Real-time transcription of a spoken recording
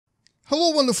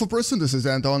Hello wonderful person, this is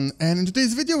Anton, and in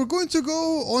today's video we're going to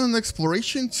go on an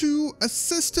exploration to a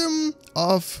system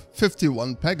of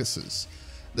 51 Pegasus.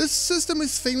 This system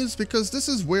is famous because this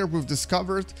is where we've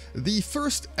discovered the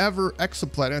first ever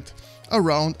exoplanet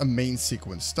around a main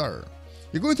sequence star.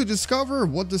 You're going to discover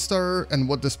what the star and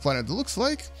what this planet looks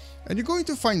like, and you're going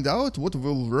to find out what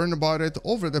we'll learn about it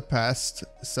over the past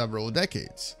several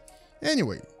decades.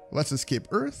 Anyway, let's escape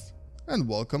Earth, and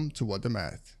welcome to What the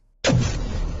Math.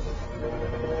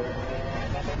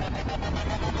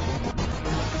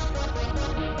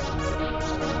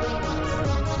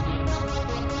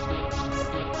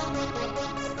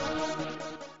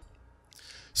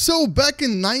 So back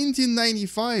in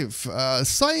 1995, a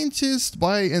scientist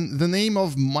by the name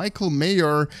of Michael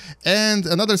Mayer and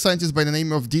another scientist by the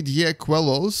name of Didier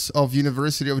Queloz of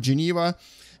University of Geneva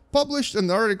published an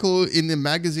article in the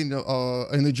magazine,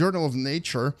 in the Journal of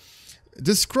Nature,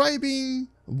 describing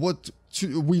what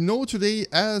we know today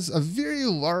as a very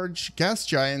large gas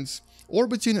giant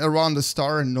orbiting around a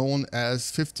star known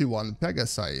as 51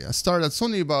 Pegasi, a star that's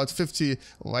only about 50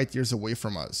 light years away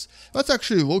from us. Let's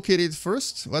actually locate it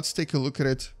first. Let's take a look at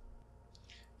it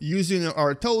using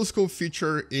our telescope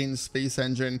feature in Space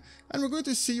Engine, and we're going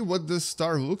to see what this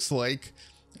star looks like.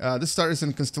 This star is in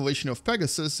the constellation of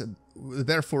Pegasus,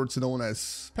 therefore it's known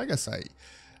as Pegasi.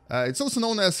 It's also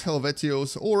known as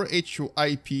Helvetios, or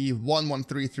HIP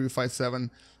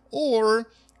 113357, or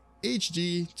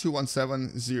HD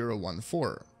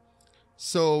 217014.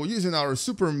 So using our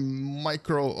super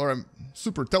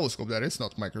telescope, that is,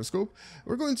 not microscope,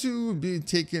 we're going to be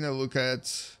taking a look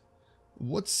at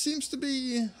what seems to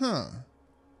be,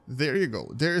 there you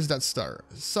go, there's that star,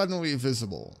 suddenly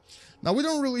visible. Now we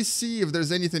don't really see if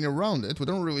there's anything around it, we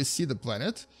don't really see the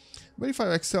planet, but if I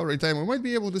accelerate time, we might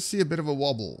be able to see a bit of a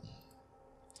wobble.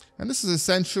 And this is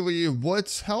essentially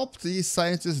what helped these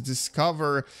scientists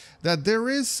discover that there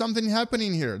is something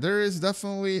happening here. There is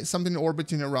definitely something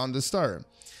orbiting around the star.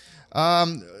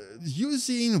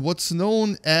 Using what's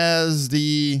known as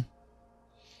the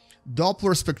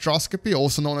Doppler Spectroscopy,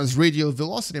 also known as radial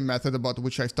velocity method, about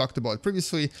which I've talked about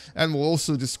previously and will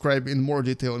also describe in more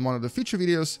detail in one of the future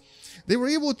videos, they were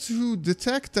able to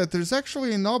detect that there's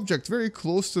actually an object very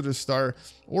close to the star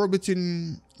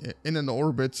orbiting in an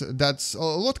orbit that's a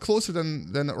lot closer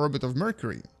than the orbit of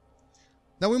Mercury.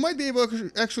 Now we might be able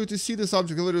actually to see this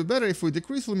object a little bit better if we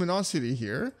decrease luminosity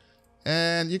here,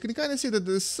 and you can kind of see that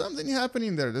there's something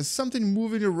happening there. There's something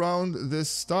moving around this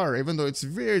star, even though it's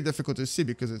very difficult to see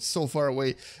because it's so far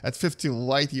away at 50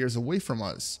 light years away from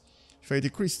us. If I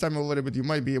decrease time a little bit, you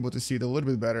might be able to see it a little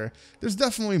bit better. There's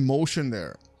definitely motion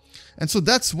there. And so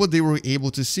that's what they were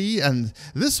able to see, and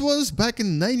this was back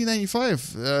in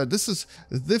 1995. This is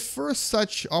the first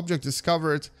such object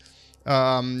discovered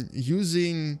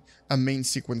using a main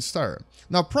sequence star.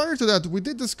 Now prior to that, we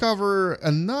did discover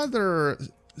another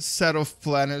set of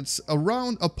planets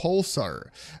around a pulsar.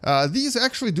 These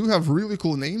actually do have really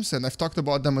cool names, and I've talked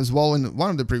about them as well in one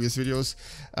of the previous videos.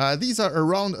 These are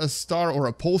around a star or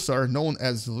a pulsar known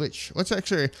as Lich. Let's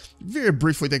actually very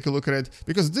briefly take a look at it,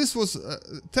 because this was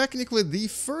technically the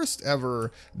first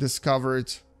ever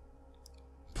discovered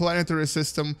planetary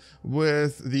system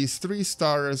with these three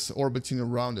stars orbiting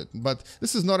around it. But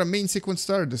this is not a main sequence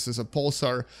star, this is a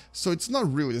pulsar, so it's not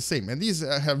really the same. And these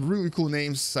have really cool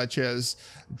names such as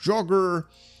Jogger,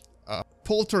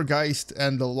 Poltergeist,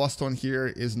 and the last one here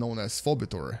is known as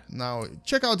Phobitor. Now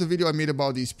check out the video I made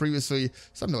about these previously,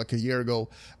 something like a year ago,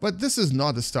 but this is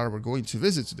not the star we're going to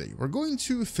visit today. We're going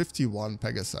to 51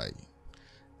 Pegasi.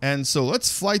 And so let's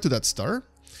fly to that star.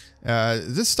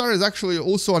 This star is actually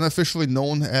also unofficially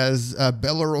known as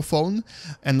Bellerophon,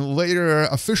 and later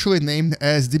officially named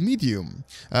as Dimidium.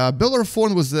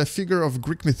 Bellerophon was a figure of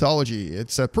Greek mythology.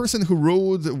 It's a person who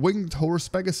rode winged horse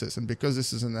Pegasus, and because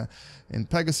this is in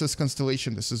Pegasus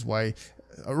constellation, this is why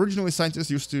originally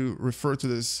scientists used to refer to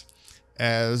this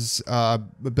as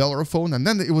Bellerophon, and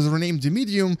then it was renamed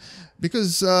Dimidium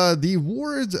because the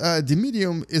word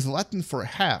Dimidium is Latin for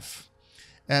half.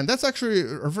 And that's actually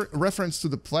a reference to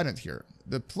the planet here.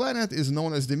 The planet is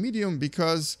known as Dimidium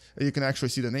because, you can actually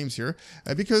see the names here,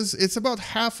 because it's about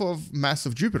half of mass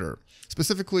of Jupiter,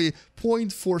 specifically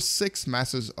 0.46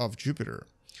 masses of Jupiter.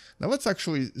 Now let's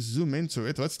actually zoom into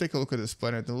it. Let's take a look at this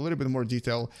planet in a little bit more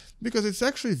detail, because it's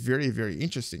actually very, very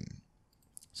interesting.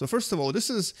 So first of all, this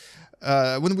is,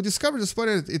 when we discovered this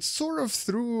planet, it sort of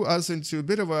threw us into a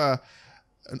bit of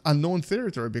an unknown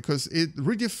territory, because it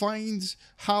redefined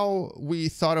how we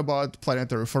thought about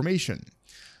planetary formation.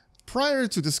 Prior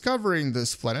to discovering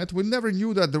this planet, we never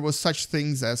knew that there was such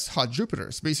things as hot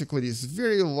Jupiters, basically these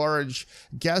very large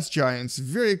gas giants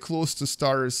very close to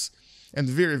stars and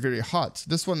very, very hot.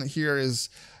 This one here is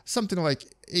something like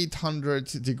 800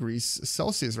 degrees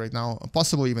Celsius right now,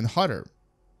 possibly even hotter.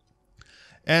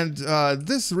 And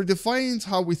this redefined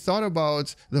how we thought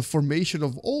about the formation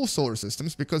of all solar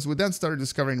systems, because we then started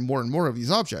discovering more and more of these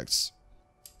objects.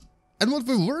 And what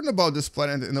we've learned about this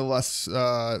planet in the last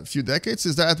few decades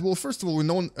is that, well, first of all, we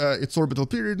know its orbital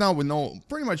period now. We know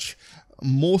pretty much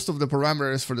most of the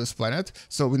parameters for this planet.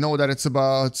 So we know that it's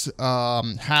about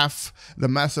half the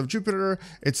mass of Jupiter.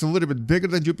 It's a little bit bigger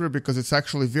than Jupiter because it's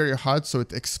actually very hot, so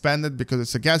it expanded because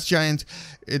it's a gas giant.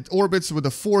 It orbits with a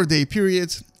 4-day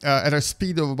period at a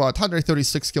speed of about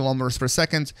 136 kilometers per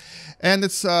second, and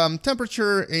its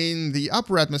temperature in the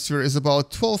upper atmosphere is about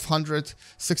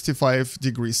 1265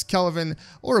 degrees Kelvin,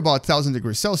 or about 1000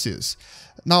 degrees Celsius.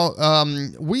 Now,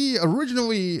 we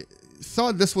originally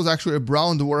thought this was actually a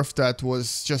brown dwarf that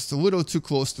was just a little too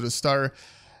close to the star,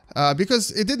 because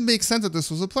it didn't make sense that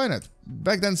this was a planet.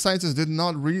 Back then, scientists did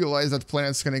not realize that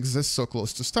planets can exist so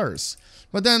close to stars.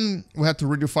 But then we had to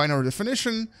redefine our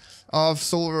definition of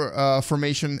solar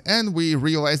formation, and we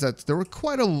realized that there were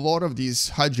quite a lot of these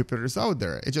hot Jupiters out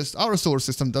there. It's just our solar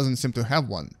system doesn't seem to have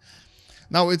one.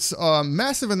 Now, it's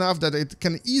massive enough that it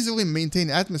can easily maintain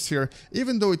atmosphere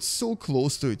even though it's so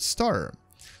close to its star.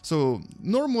 So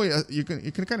normally you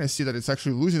can kind of see that it's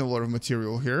actually losing a lot of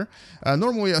material here.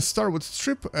 Normally a star would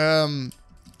strip a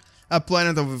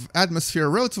planet of atmosphere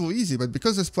relatively easy, but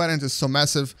because this planet is so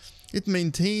massive, it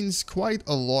maintains quite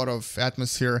a lot of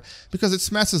atmosphere because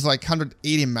its mass is like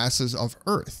 180 masses of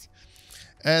Earth.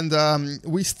 And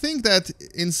we think that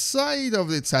inside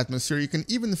of its atmosphere you can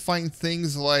even find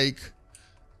things like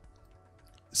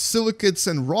silicates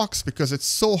and rocks, because it's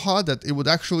so hot that it would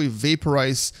actually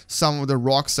vaporize some of the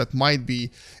rocks that might be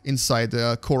inside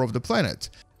the core of the planet.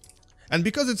 And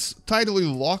because it's tidally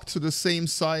locked to the same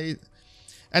side,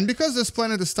 and because this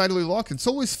planet is tidally locked, it's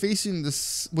always facing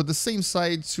this with the same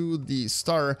side to the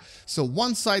star. So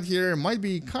one side here might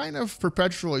be kind of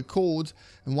perpetually cold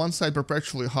and one side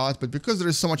perpetually hot, but because there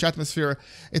is so much atmosphere,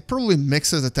 it probably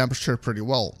mixes the temperature pretty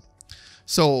well.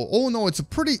 So, all in all, it's a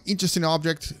pretty interesting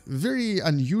object, very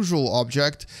unusual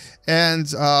object, and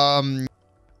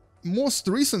most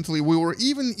recently we were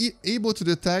even able to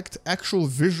detect actual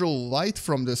visual light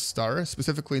from this star.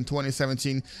 Specifically in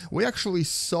 2017, we actually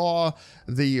saw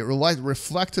the light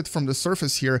reflected from the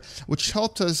surface here, which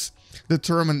helped us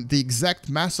determine the exact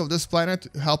mass of this planet,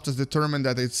 helped us determine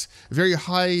that it's very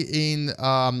high in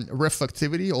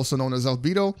reflectivity, also known as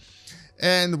albedo,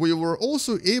 and we were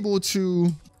also able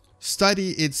to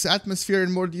study its atmosphere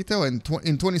in more detail, and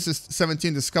in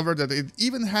 2017 discovered that it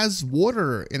even has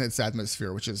water in its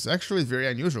atmosphere, which is actually very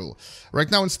unusual. Right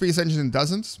now in Space Engine it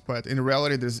doesn't, but in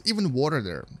reality there's even water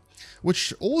there,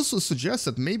 which also suggests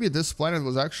that maybe this planet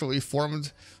was actually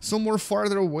formed somewhere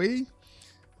farther away,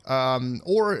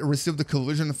 or received a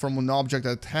collision from an object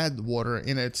that had water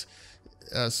in it.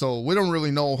 So we don't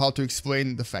really know how to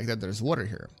explain the fact that there's water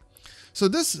here. So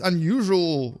this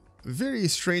unusual, very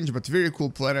strange but very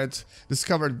cool planet,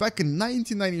 discovered back in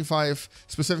 1995,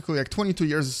 specifically like 22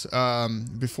 years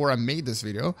before I made this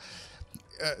video,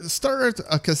 started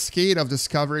a cascade of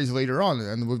discoveries later on,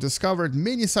 and we've discovered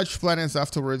many such planets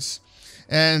afterwards.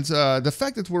 And the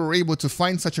fact that we were able to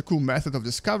find such a cool method of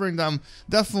discovering them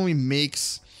definitely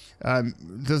makes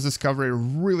this discovery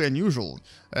really unusual.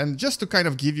 And just to kind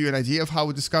of give you an idea of how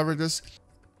we discovered this,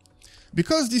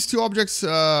 because these two objects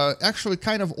actually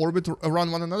kind of orbit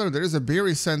around one another, there is a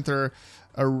barycenter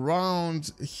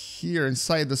around here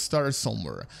inside the star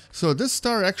somewhere. So this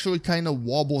star actually kind of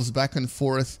wobbles back and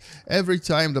forth every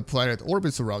time the planet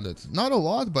orbits around it. Not a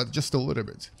lot, but just a little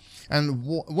bit. And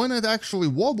when it actually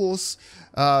wobbles,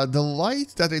 the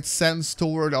light that it sends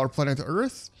toward our planet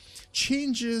Earth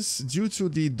changes due to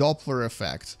the Doppler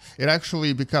effect. It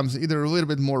actually becomes either a little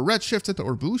bit more red-shifted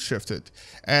or blue-shifted.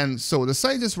 And so the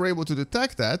scientists were able to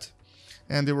detect that,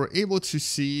 and they were able to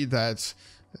see that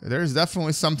there's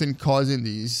definitely something causing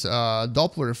these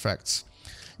Doppler effects.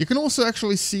 You can also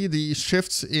actually see the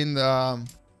shifts in the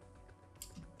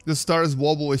star's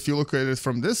wobble if you look at it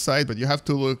from this side, but you have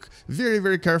to look very,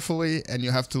 very carefully, and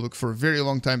you have to look for a very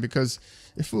long time, because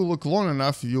if you look long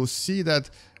enough, you'll see that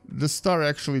the star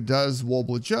actually does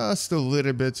wobble just a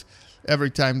little bit every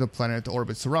time the planet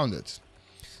orbits around it.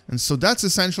 And so that's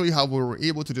essentially how we were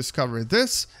able to discover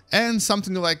this and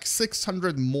something like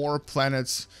 600 more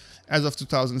planets as of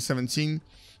 2017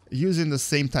 using the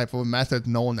same type of method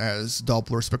known as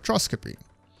Doppler Spectroscopy.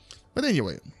 But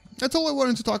anyway, that's all I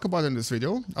wanted to talk about in this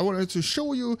video. I wanted to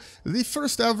show you the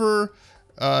first ever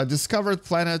discovered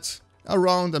planet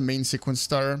around a main sequence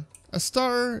star. A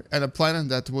star and a planet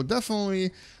that will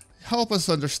definitely help us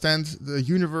understand the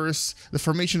universe, the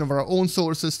formation of our own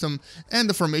solar system, and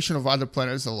the formation of other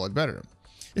planets a lot better.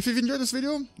 If you've enjoyed this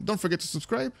video, don't forget to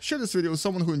subscribe, share this video with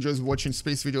someone who enjoys watching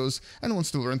space videos and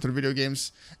wants to learn through video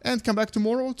games, and come back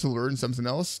tomorrow to learn something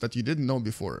else that you didn't know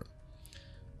before.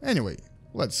 Anyway,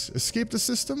 let's escape the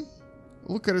system,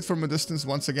 look at it from a distance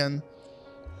once again,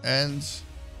 and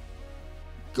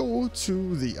go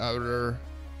to the outer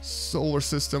solar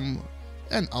system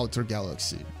and outer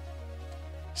galaxy.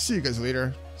 See you guys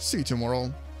later, see you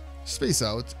tomorrow, space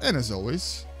out, and as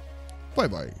always, bye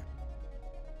bye.